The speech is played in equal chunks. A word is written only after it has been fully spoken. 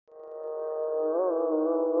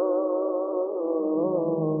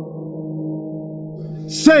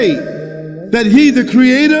say that he, the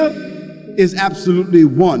Creator, is absolutely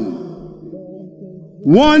one.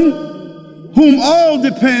 One whom all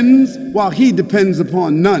depends while he depends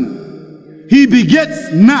upon none. He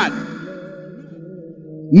begets not,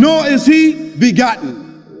 nor is he begotten.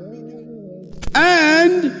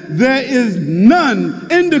 And there is none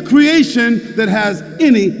in the creation that has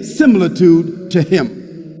any similitude to him.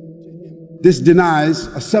 This denies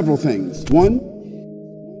several things. One,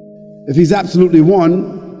 if he's absolutely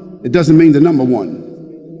one, it doesn't mean the number one.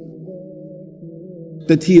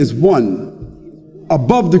 That he is one,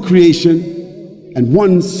 above the creation, and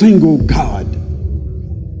one single God.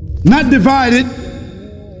 Not divided,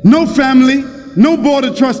 no family, no board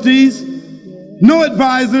of trustees, no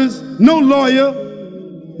advisors, no lawyer,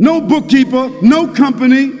 no bookkeeper, no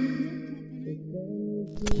company,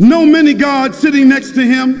 no many gods sitting next to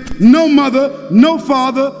him, no mother, no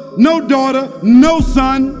father, no daughter, no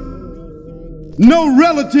son, no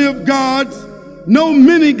relative gods, no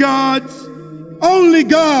many gods, only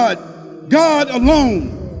God, God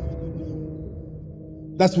alone.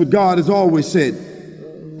 That's what God has always said,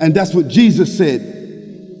 and that's what Jesus said.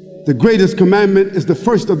 The greatest commandment is the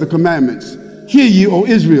first of the commandments. Hear ye, O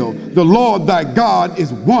Israel, the Lord thy God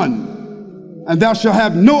is one, and thou shalt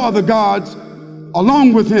have no other gods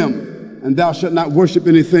along with him, and thou shalt not worship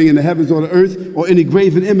anything in the heavens or the earth, or any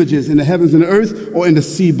graven images in the heavens and the earth, or in the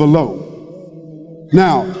sea below.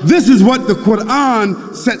 Now, this is what the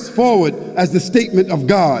Quran sets forward as the statement of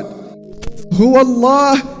God. Who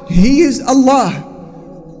Allah, He is Allah.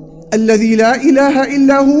 الذي لا إله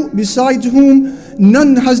إلا هو, besides whom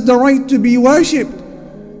none has the right to be worshipped.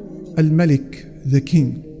 Al-Malik, the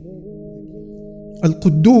King.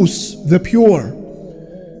 Al-Quddus, the pure.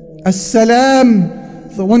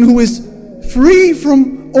 As-Salam, the one who is free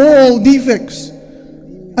from all defects.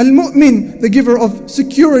 Al-Mu'min, the giver of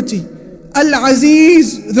security.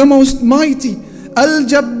 Al-Aziz, the most mighty.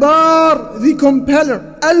 Al-Jabbar, the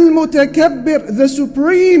compeller. Al-Mutakabbir, the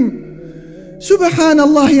supreme.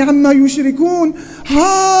 Subhanallah amma yushrikun.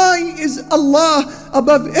 High is Allah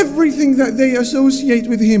above everything that they associate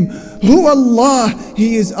with Him. Who Allah,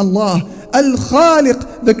 He is Allah.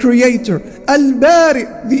 Al-Khaliq, the creator. Al-Bari,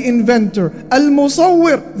 the inventor.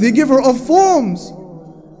 Al-Musawwir, the giver of forms.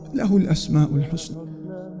 Lahu al-asma'ul husna.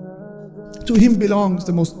 To Him belongs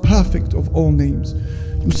the most perfect of all names.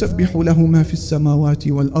 يسبح له ما في السماوات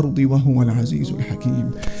والأرض وهو العزيز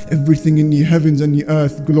الحكيم. Everything in the heavens and the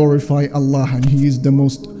earth glorify Allah, and He is the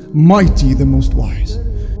most mighty, the most wise.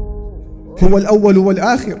 هو الأول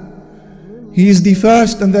والآخر. He is the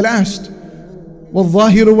first and the last.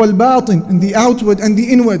 والظاهر والباطن, and the outward and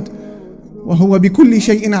the inward. وهو بكل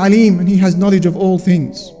شيء عليم, and He has knowledge of all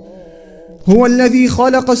things. هو الذي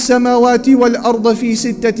خلق السماوات والأرض في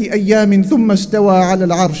 6 أيام ثم استوى على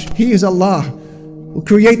العرش. He is Allah who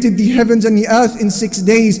created the heavens and the earth in 6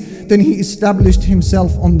 days, then He established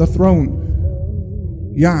Himself on the throne.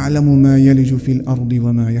 يعلم ما يلج في الأرض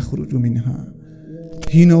وما يخرج منها.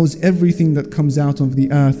 He knows everything that comes out of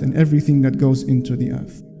the earth and everything that goes into the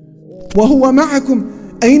earth. وهو معكم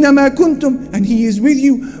أينما كنتم, and He is with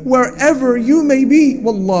you wherever you may be.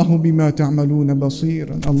 والله بما تعملون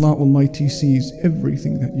بصير, and Allah Almighty sees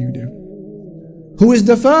everything that you do. Who is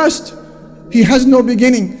the first? He has no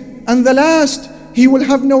beginning, and the last, He will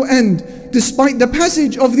have no end. Despite the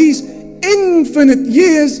passage of these infinite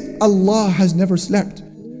years, Allah has never slept.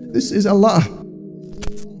 This is Allah.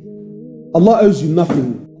 Allah owes you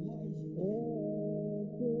nothing.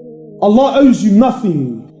 Allah owes you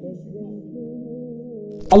nothing.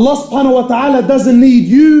 Allah subhanahu wa ta'ala doesn't need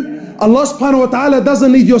you. Allah subhanahu wa ta'ala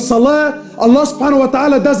doesn't need your salah. Allah subhanahu wa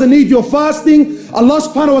ta'ala doesn't need your fasting. Allah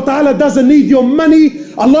subhanahu wa ta'ala doesn't need your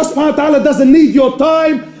money. Allah subhanahu wa ta'ala doesn't need your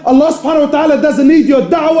time. Allah subhanahu wa ta'ala doesn't need your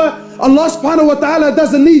da'wah. Allah subhanahu wa ta'ala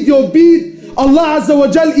doesn't need your bead. Allah azza wa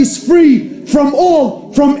jal is free from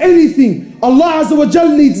all, from anything. Allah azza wa jal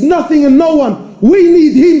needs nothing and no one. We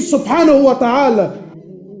need Him subhanahu wa ta'ala.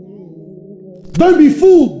 Don't be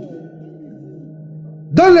fooled.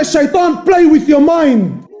 Don't let shaitan play with your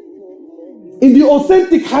mind. In the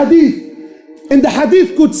authentic hadith, in the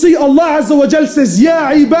hadith Qudsi, Allah azza wa jal says,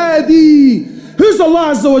 Ya ibadi. Who's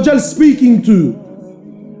Allah azza wa jal speaking to?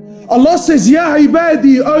 Allah says, Ya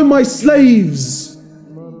ibadi, O my slaves.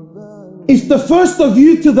 If the first of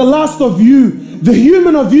you to the last of you, the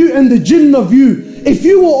human of you and the jinn of you, if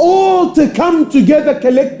you were all to come together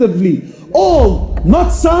collectively, all, not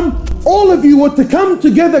some, all of you were to come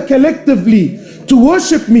together collectively to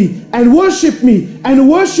worship me and worship me and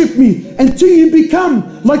worship me until you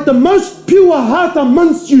become like the most pure heart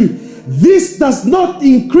amongst you, this does not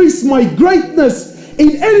increase my greatness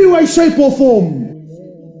in any way, shape or form.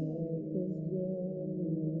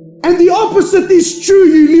 And the opposite is true,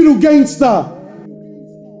 you little gangster.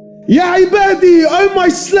 Ya ibadi, oh my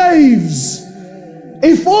slaves.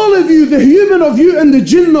 If all of you, the human of you and the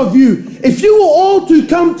jinn of you, if you were all to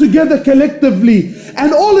come together collectively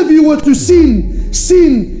and all of you were to sin,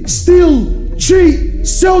 steal, cheat,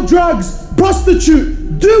 sell drugs,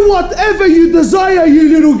 prostitute, do whatever you desire, you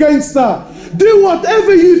little gangster. Do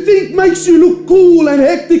whatever you think makes you look cool and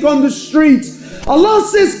hectic on the streets. Allah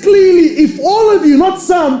says clearly, if all of you, not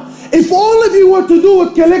some, if all of you were to do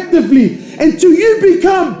it collectively until you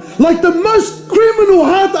become like the most criminal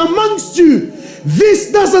heart amongst you,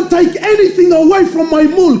 this doesn't take anything away from my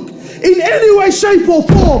mulk in any way, shape or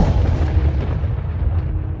form.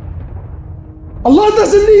 Allah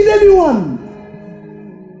doesn't need anyone.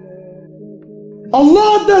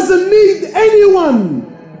 Allah doesn't need anyone.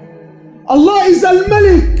 Allah is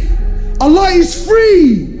Al-Malik. Allah is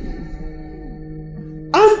free.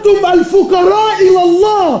 Antum al-fuqara ila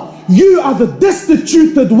Allah. You are the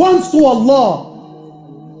destituted ones to Allah.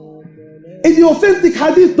 In the authentic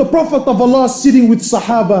hadith, the Prophet of Allah sitting with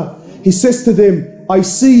Sahaba, he says to them, I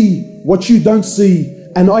see what you don't see,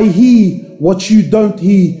 and I hear what you don't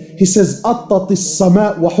hear. He says, أَطَّتِ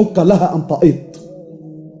السَّمَاء وَحُكَّ لَهَا أَن تَئِطْ.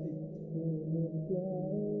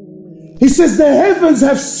 He says, the heavens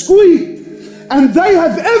have squeaked, and they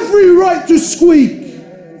have every right to squeak.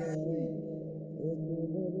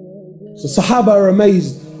 So Sahaba are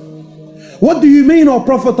amazed. What do you mean, O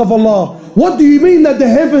Prophet of Allah? What do you mean that the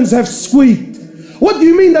heavens have squeaked? What do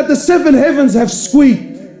you mean that the 7 heavens have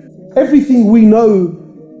squeaked? Everything we know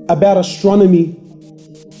about astronomy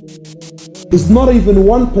is not even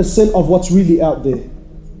 1% of what's really out there.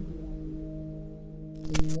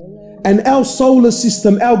 And our solar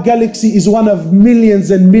system, our galaxy, is one of millions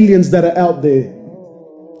and millions that are out there.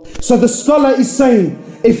 So the scholar is saying,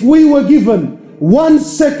 if we were given 1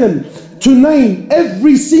 second to name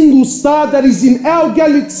every single star that is in our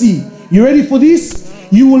galaxy, you ready for this?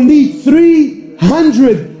 You will need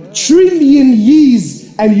 300 trillion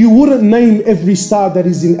years and you wouldn't name every star that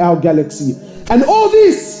is in our galaxy. And all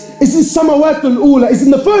this is in Samawat al-Ula, is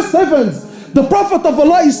in the first heavens. The Prophet of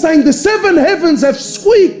Allah is saying the 7 heavens have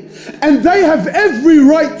squeaked and they have every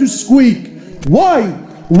right to squeak. Why?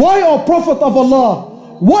 Why, O Prophet of Allah?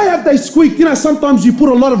 Why have they squeaked? You know, sometimes you put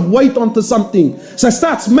a lot of weight onto something, so it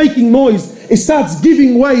starts making noise, it starts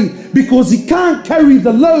giving way because it can't carry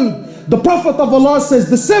the load. The Prophet of Allah says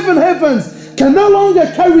the 7 heavens can no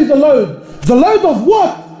longer carry the load. The load of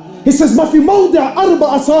what? He says, مَا فِي مَوْضِعَ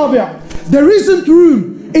أَرْبَعَ أَصَابِعَ. There isn't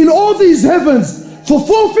room in all these heavens for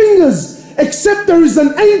 4 fingers except there is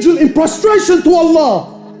an angel in prostration to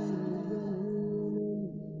Allah.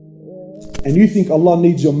 And you think Allah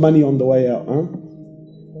needs your money on the way out, huh?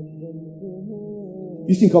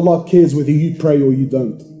 You think Allah cares whether you pray or you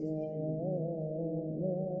don't?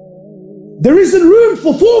 There isn't room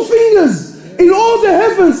for 4 fingers in all the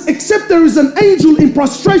heavens except there is an angel in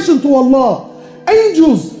prostration to Allah.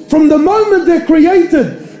 Angels, from the moment they're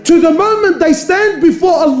created to the moment they stand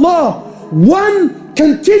before Allah, one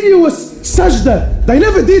continuous sajda. They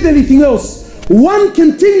never did anything else. One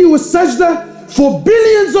continuous sajda for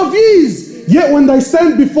billions of years. Yet when they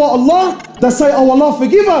stand before Allah, they say, oh Allah,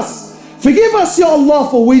 forgive us. Forgive us, Ya Allah,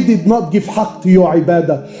 for we did not give haqq to your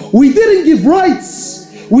ibadah. We didn't give rights.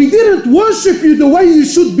 We didn't worship you the way you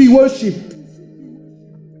should be worshipped.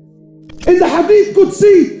 In the hadith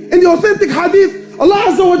Qudsi, in the authentic hadith, Allah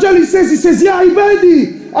Azza wa Jalla says, He says, Ya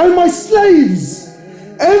ibadi, O my slaves,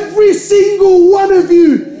 every single one of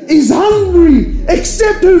you is hungry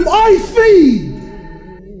except whom I feed.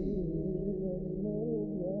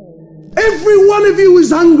 Every one of you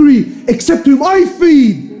is hungry except whom I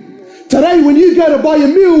feed. Today when you go to buy a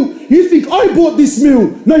meal, you think I bought this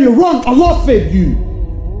meal. No, you're wrong. Allah fed you.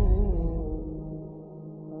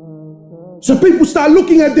 So people start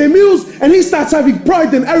looking at their meals and he starts having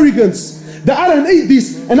pride and arrogance. That I don't eat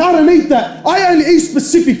this and I don't eat that. I only eat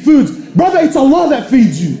specific foods. Brother, it's Allah that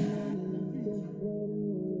feeds you.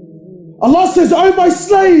 Allah says, oh my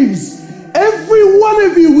slaves, every one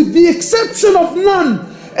of you with the exception of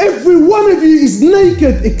none, every one of you is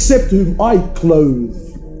naked except whom I clothe.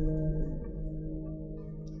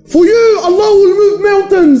 For you, Allah will move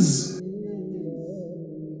mountains.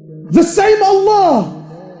 The same Allah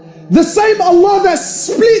that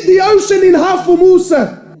split the ocean in half for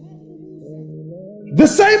Musa. The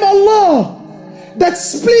same Allah that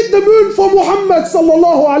split the moon for Muhammad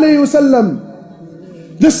sallallahu alayhi wasallam.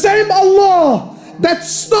 The same Allah that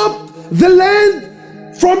stopped the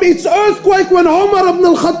land from its earthquake when Umar ibn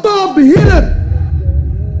al-Khattab hit it.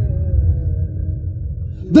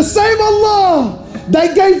 The same Allah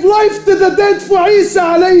that gave life to the dead for Isa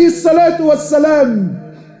alayhi salatu wassalam.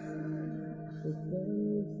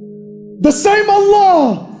 The same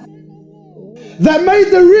Allah that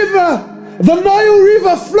made the river, the Nile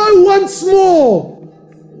River, flow once more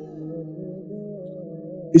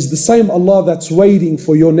is the same Allah that's waiting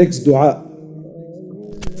for your next dua.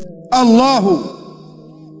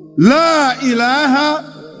 Allahu la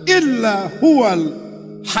ilaha illa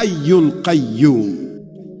huwal hayyul qayyum.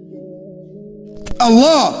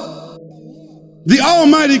 Allah, the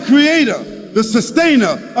Almighty Creator, the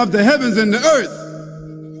sustainer of the heavens and the earth.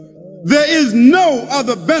 There is no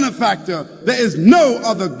other benefactor, there is no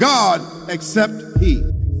other God except He.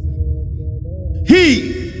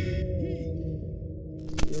 He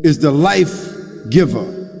is the life giver,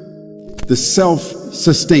 the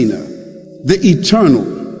self-sustainer, the eternal,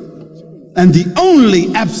 and the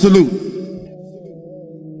only absolute.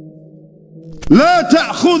 لا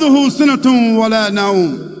تأخذه سنة ولا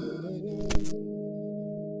نوم.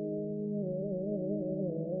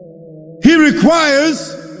 He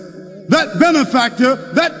requires, that benefactor,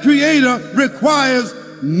 that creator requires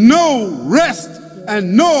no rest,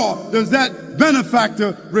 and nor does that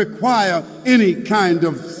benefactor require any kind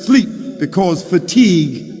of sleep, because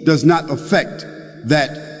fatigue does not affect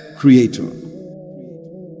that creator.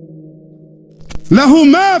 له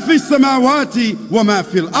ما في السماوات وما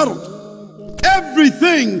في الأرض.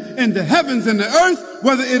 Everything in the heavens and the earth,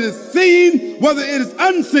 whether it is seen, whether it is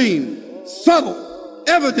unseen, subtle,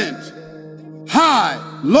 evident, high,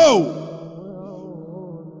 low,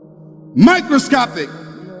 microscopic,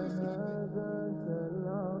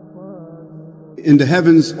 in the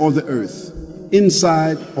heavens or the earth,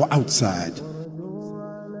 inside or outside,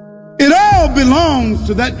 it all belongs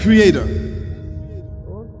to that creator.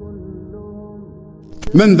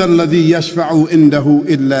 من ذا الذي يشفع عنده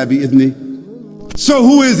إلا بإذنه. So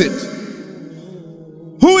who is it?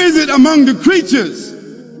 Who is it among the creatures?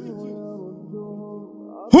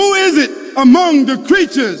 Who is it among the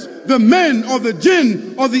creatures, the men or the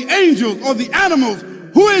jinn or the angels or the animals?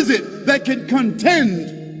 Who is it that can contend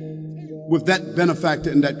with that benefactor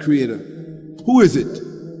and that creator? Who is it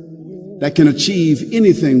that can achieve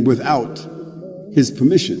anything without his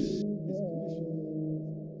permission?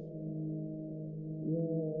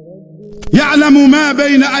 يعلم ما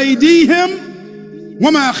بين أيديهم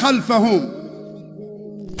وما خلفهم.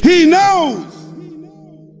 He knows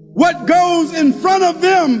what goes in front of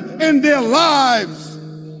them in their lives,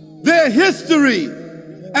 their history,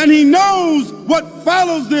 and he knows what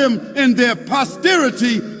follows them in their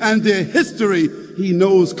posterity and their history. He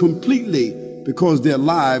knows completely, because their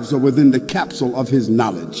lives are within the capsule of his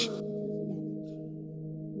knowledge.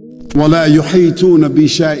 ولا يحيطون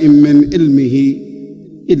بشيء من علمه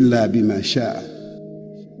إلا بما شاء.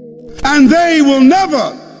 And they will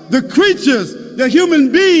never, the creatures, the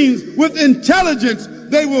human beings with intelligence,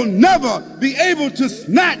 they will never be able to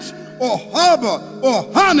snatch or harbor or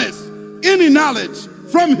harness any knowledge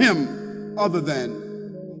from him other than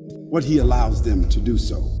what he allows them to do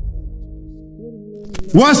so.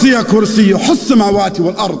 وَسِعَ كُرْسِيُّهُ السَّمَاوَاتِ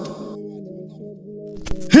وَالْأَرْضِ.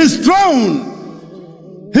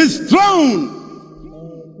 His throne,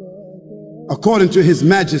 according to his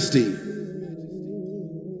majesty,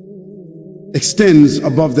 extends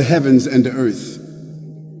above the heavens and the earth,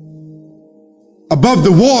 above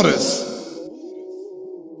the waters,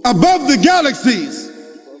 above the galaxies,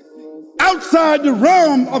 outside the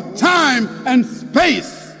realm of time and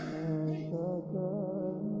space.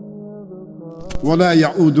 ولا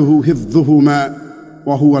يعوده حفظهما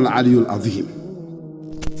وهو العلي العظيم.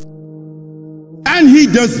 And he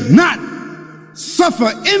does not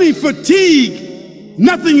suffer any fatigue.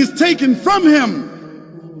 Nothing is taken from him.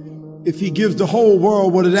 If he gives the whole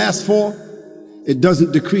world what it asks for, it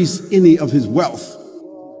doesn't decrease any of his wealth.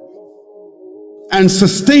 And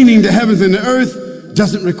sustaining the heavens and the earth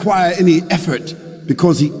doesn't require any effort,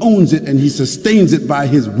 because he owns it and he sustains it by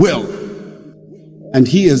his will. And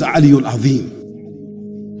he is Aliul Azim.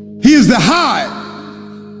 He is the high,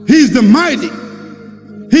 he's the mighty,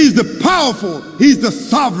 he's the powerful, he's the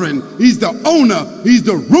sovereign, he's the owner, he's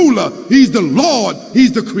the ruler, he's the Lord,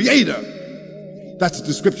 he's the creator. That's a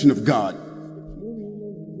description of God.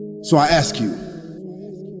 So I ask you,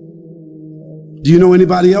 do you know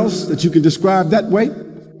anybody else that you can describe that way?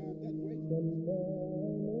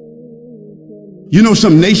 You know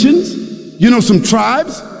some nations, you know some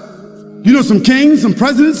tribes, you know some kings, some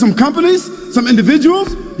presidents, some companies, some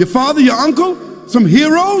individuals, your father, your uncle, some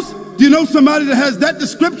heroes. Do you know somebody that has that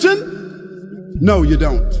description? No, you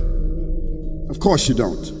don't. Of course you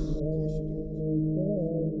don't.